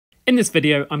In this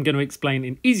video, I'm going to explain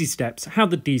in easy steps how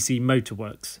the DC motor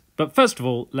works. But first of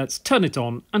all, let's turn it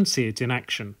on and see it in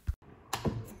action.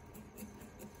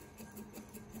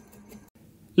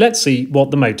 Let's see what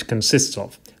the motor consists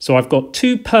of. So I've got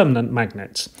two permanent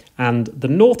magnets, and the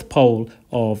north pole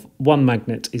of one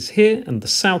magnet is here and the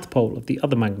south pole of the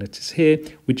other magnet is here,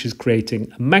 which is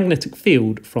creating a magnetic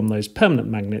field from those permanent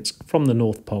magnets from the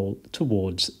north pole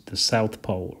towards the south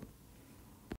pole.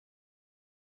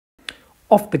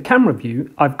 Off the camera view,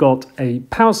 I've got a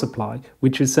power supply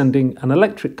which is sending an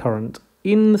electric current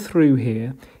in through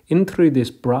here, in through this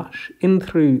brush, in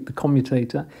through the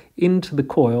commutator, into the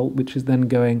coil, which is then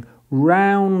going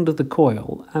round the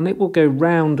coil, and it will go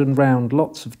round and round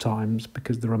lots of times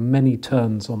because there are many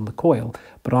turns on the coil,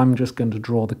 but I'm just going to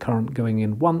draw the current going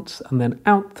in once and then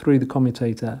out through the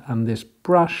commutator and this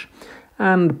brush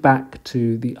and back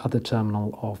to the other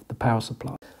terminal of the power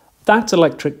supply. That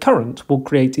electric current will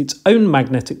create its own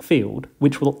magnetic field,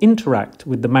 which will interact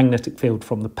with the magnetic field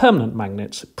from the permanent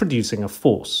magnets, producing a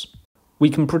force. We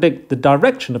can predict the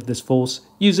direction of this force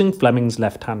using Fleming's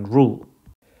left-hand rule.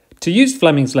 To use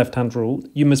Fleming's left-hand rule,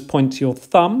 you must point your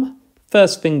thumb,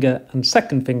 first finger and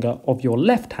second finger of your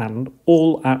left hand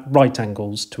all at right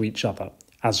angles to each other,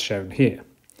 as shown here.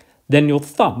 Then your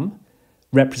thumb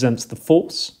represents the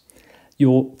force,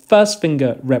 your first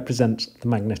finger represents the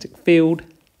magnetic field,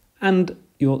 and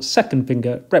your second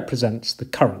finger represents the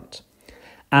current.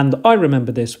 And I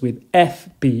remember this with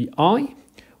FBI,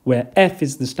 where F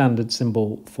is the standard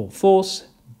symbol for force,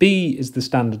 B is the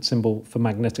standard symbol for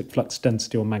magnetic flux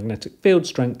density or magnetic field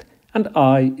strength, and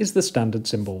I is the standard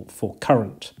symbol for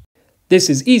current. This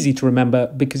is easy to remember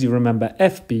because you remember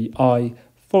FBI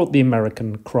for the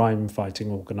American Crime Fighting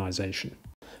Organization.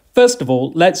 First of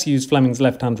all, let's use Fleming's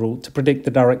left-hand rule to predict the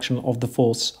direction of the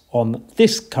force on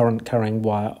this current carrying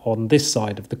wire on this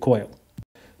side of the coil.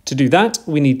 To do that,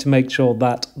 we need to make sure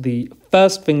that the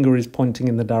first finger is pointing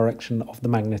in the direction of the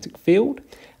magnetic field,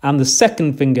 and the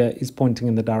second finger is pointing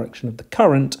in the direction of the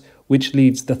current, which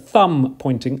leaves the thumb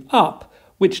pointing up,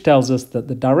 which tells us that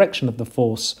the direction of the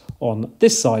force on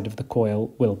this side of the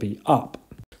coil will be up.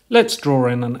 Let's draw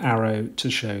in an arrow to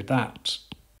show that.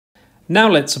 Now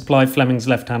let's apply Fleming's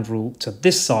left-hand rule to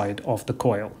this side of the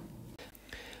coil.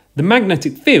 The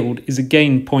magnetic field is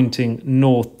again pointing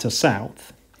north to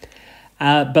south,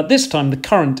 but this time the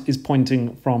current is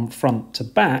pointing from front to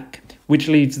back, which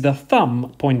leaves the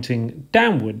thumb pointing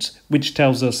downwards, which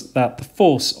tells us that the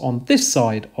force on this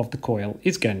side of the coil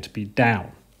is going to be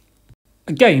down.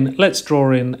 Again, let's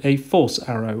draw in a force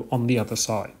arrow on the other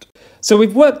side. So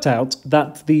we've worked out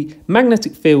that the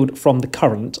magnetic field from the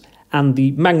current and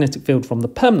the magnetic field from the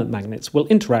permanent magnets will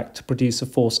interact to produce a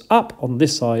force up on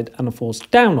this side and a force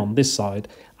down on this side,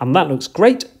 and that looks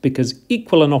great because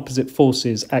equal and opposite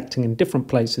forces acting in different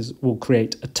places will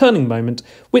create a turning moment,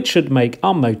 which should make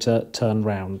our motor turn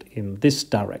round in this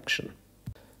direction.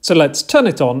 So let's turn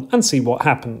it on and see what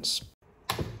happens.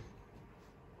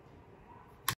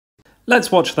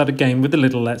 Let's watch that again with a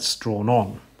little less drawn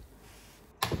on.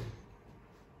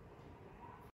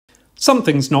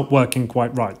 Something's not working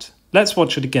quite right. Let's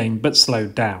watch it again, but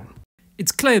slowed down.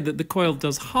 It's clear that the coil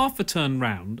does half a turn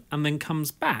round and then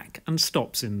comes back and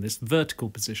stops in this vertical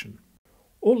position.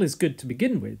 All is good to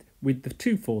begin with the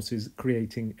two forces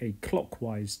creating a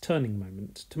clockwise turning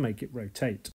moment to make it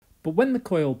rotate. But when the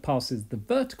coil passes the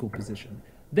vertical position,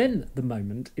 then the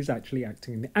moment is actually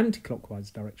acting in the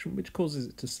anti-clockwise direction, which causes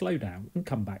it to slow down and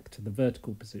come back to the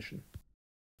vertical position.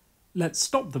 Let's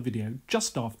stop the video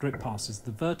just after it passes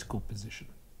the vertical position.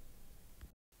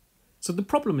 So the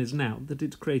problem is now that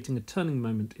it's creating a turning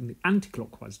moment in the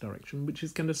anti-clockwise direction, which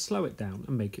is going to slow it down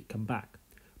and make it come back.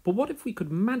 But what if we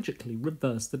could magically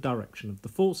reverse the direction of the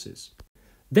forces?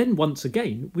 Then once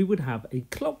again, we would have a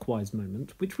clockwise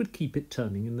moment, which would keep it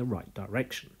turning in the right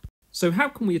direction. So how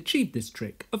can we achieve this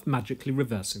trick of magically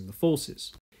reversing the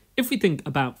forces? If we think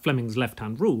about Fleming's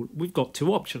left-hand rule, we've got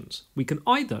two options. We can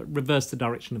either reverse the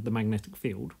direction of the magnetic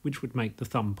field, which would make the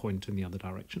thumb point in the other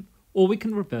direction, or we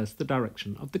can reverse the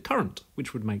direction of the current,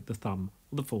 which would make the thumb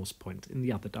or the force point in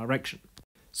the other direction.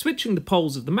 Switching the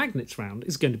poles of the magnets round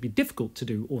is going to be difficult to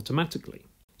do automatically,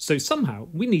 so somehow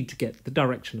we need to get the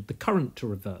direction of the current to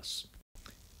reverse.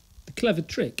 The clever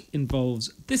trick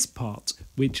involves this part,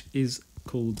 which is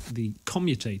called the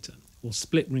commutator, or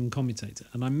split ring commutator,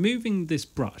 and I'm moving this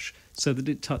brush so that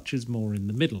it touches more in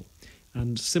the middle,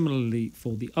 and similarly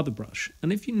for the other brush.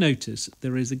 And if you notice,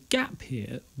 there is a gap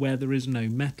here where there is no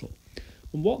metal.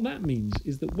 And what that means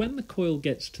is that when the coil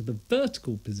gets to the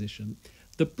vertical position,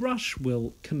 the brush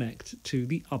will connect to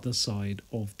the other side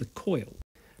of the coil.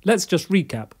 Let's just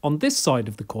recap. On this side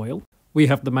of the coil, We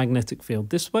have the magnetic field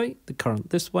this way, the current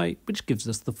this way, which gives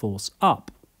us the force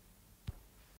up.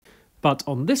 But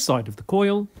on this side of the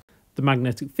coil, the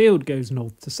magnetic field goes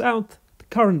north to south, the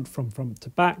current from front to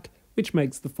back, which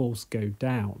makes the force go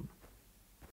down.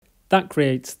 That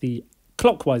creates the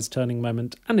clockwise turning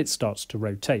moment and it starts to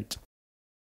rotate.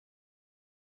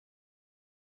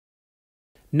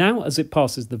 Now, as it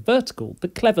passes the vertical, the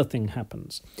clever thing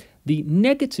happens. The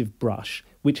negative brush,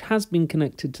 which has been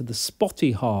connected to the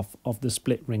spotty half of the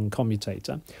split ring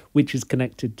commutator, which is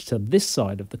connected to this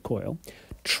side of the coil,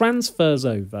 transfers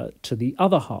over to the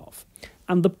other half.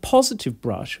 And the positive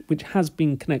brush, which has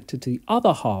been connected to the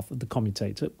other half of the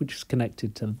commutator, which is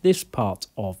connected to this part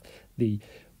of the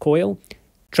coil,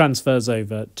 transfers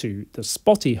over to the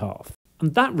spotty half.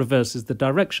 And that reverses the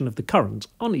direction of the current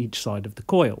on each side of the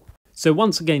coil. So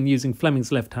once again, using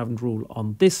Fleming's left-hand rule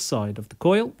on this side of the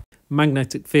coil,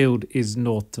 magnetic field is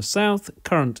north to south,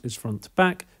 current is front to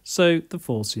back, so the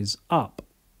force is up.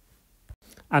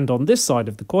 And on this side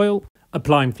of the coil,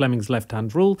 applying Fleming's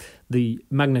left-hand rule, the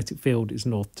magnetic field is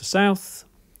north to south,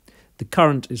 the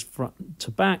current is front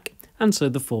to back, and so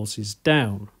the force is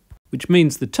down, which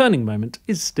means the turning moment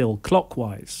is still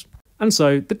clockwise. And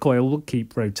so the coil will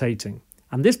keep rotating.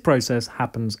 And this process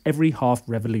happens every half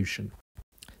revolution.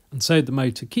 And so the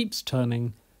motor keeps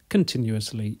turning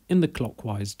continuously in the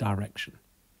clockwise direction.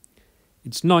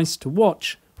 It's nice to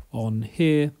watch on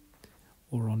here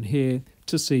or on here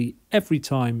to see every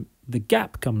time the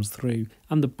gap comes through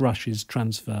and the brushes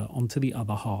transfer onto the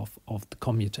other half of the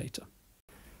commutator.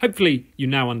 Hopefully you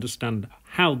now understand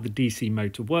how the DC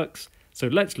motor works, so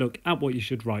let's look at what you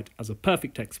should write as a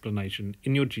perfect explanation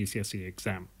in your GCSE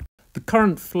exam. The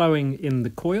current flowing in the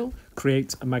coil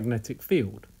creates a magnetic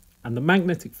field, and the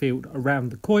magnetic field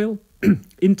around the coil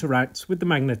interacts with the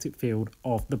magnetic field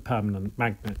of the permanent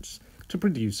magnets to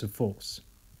produce a force.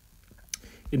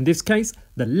 In this case,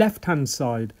 the left-hand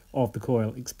side of the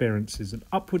coil experiences an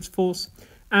upwards force,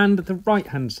 and the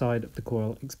right-hand side of the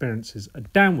coil experiences a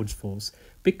downwards force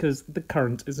because the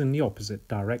current is in the opposite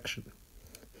direction.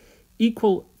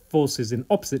 Equal forces in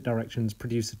opposite directions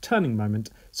produce a turning moment,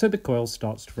 so the coil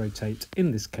starts to rotate,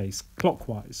 in this case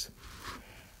clockwise.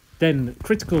 Then,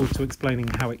 critical to explaining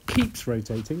how it keeps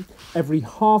rotating, every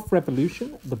half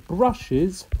revolution, the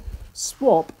brushes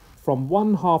swap from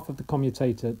one half of the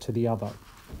commutator to the other.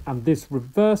 And this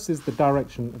reverses the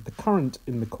direction of the current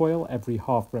in the coil every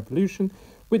half revolution,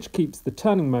 which keeps the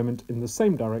turning moment in the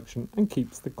same direction and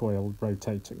keeps the coil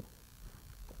rotating.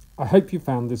 I hope you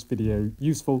found this video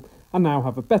useful and now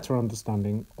have a better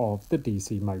understanding of the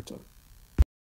DC motor.